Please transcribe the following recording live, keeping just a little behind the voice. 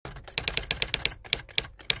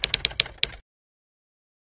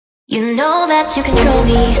You know that you control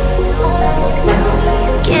me.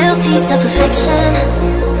 Guilty self-affliction.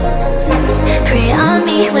 Prey on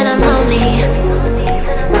me when I'm lonely,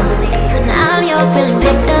 and I'm your willing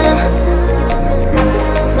victim.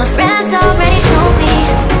 My friends already told me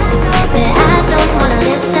that I don't wanna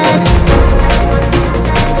listen,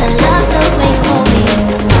 'cause I love the way you hold me,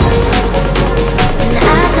 and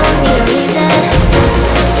I don't need a reason,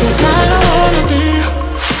 'cause I don't wanna be.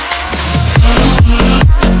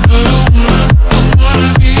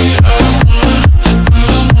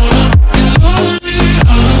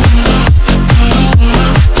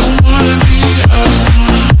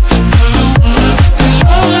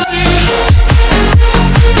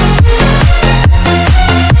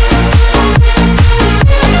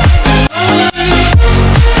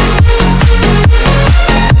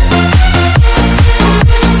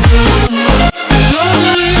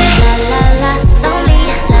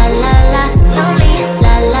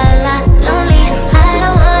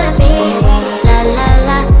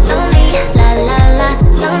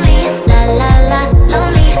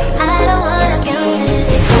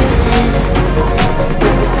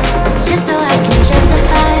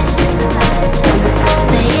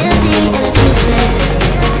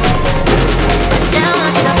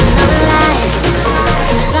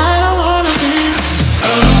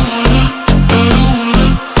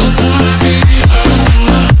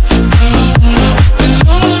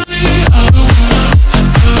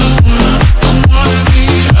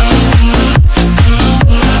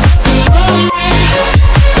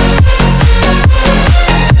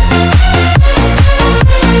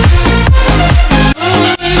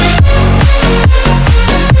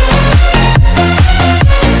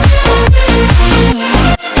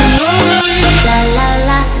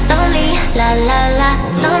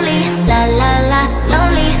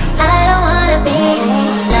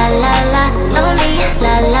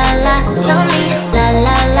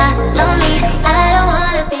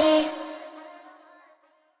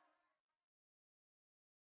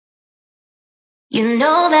 You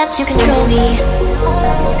know that you control me.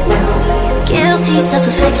 Guilty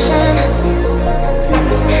self-affliction.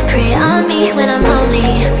 Prey on me when I'm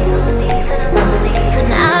lonely,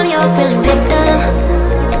 and I'm your willing victim.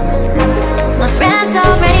 My friends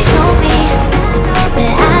already told me